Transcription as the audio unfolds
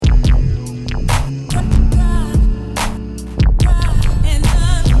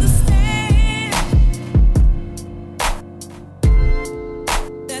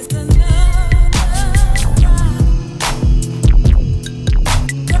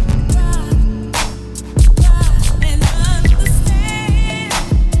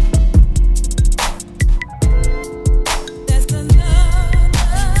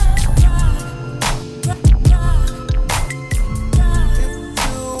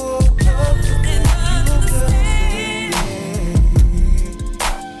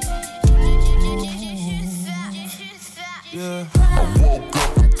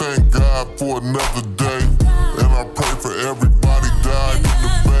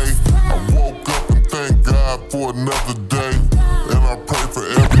for another day, and I pray for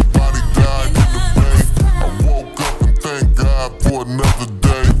everybody died in the bay. I woke up and thank God for another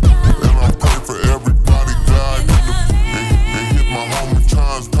day, and I pray for everybody died in the bay. They hit my homie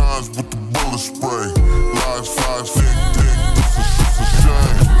times with the bullet spray. Lies, dick, this is a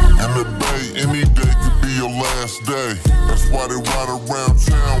shame. In the bay, any day could be your last day. That's why they ride around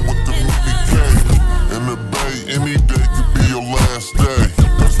town with the mini K. In the bay, any day could be your last day.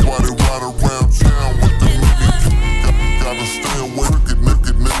 That's why they ride around town with the mini K. Gotta stay away,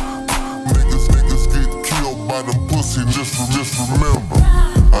 niggas get killed by them pussy. Just remember,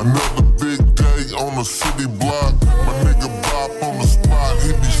 another big day on the city block. My nigga Bop on the spot,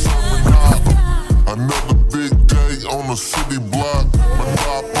 he be serving hot. Another big day on the city block. My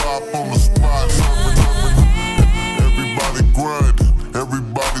Bop on the spot, serving. Everybody grinding,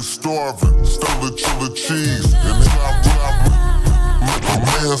 everybody starving. Stole the chili cheese and top robbery. A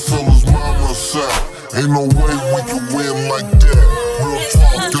man sold his mama a sack. Ain't no way we can win like that. Real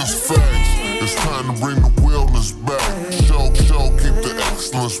talk, just facts. It's time to bring the wellness back. Show, keep the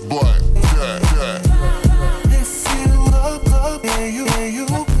excellence black. Yeah. If you look up, yeah, you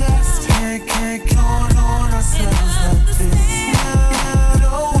blessed. Can't count on ourselves like this. I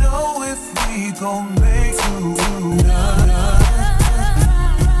don't know if we gon' make it.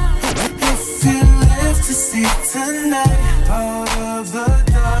 If you live to see tonight, out of the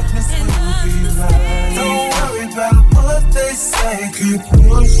darkness will be light. Don't worry about what they say, keep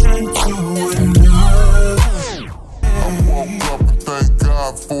pushing to another. I woke up and thank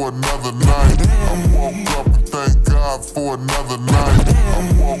God for another night. I woke up and thank God for another night. I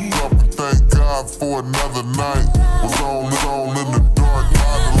woke up and thank God for another night. Was on in the dark,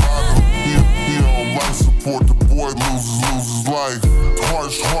 he on life support. The boy loses life.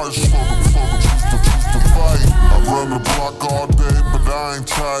 Harsh for the to fight. I run the block all day, but I ain't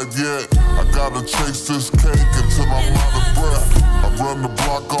tired yet. I gotta chase this cake until I'm out of breath. I run the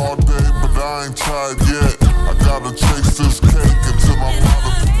block all day, but I ain't tired yet. I gotta chase this cake until I'm out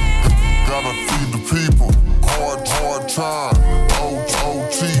of breath. Gotta feed the people, hard time.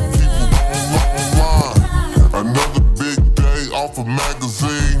 OT people online. Another big day off a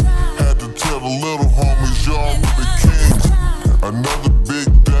magazine. Had to tell the little homies y'all were the kings. Another big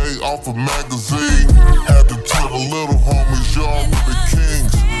day off a magazine. Had to tell the little homies y'all were the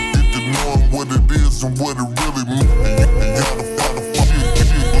kings. Get to knowing what it is and what it really means. And gotta fight the shit.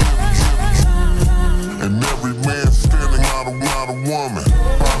 And every man standing out a woman.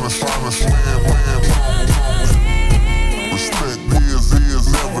 Find a man. Respect is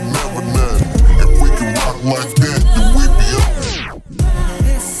never nothing. If we can rock like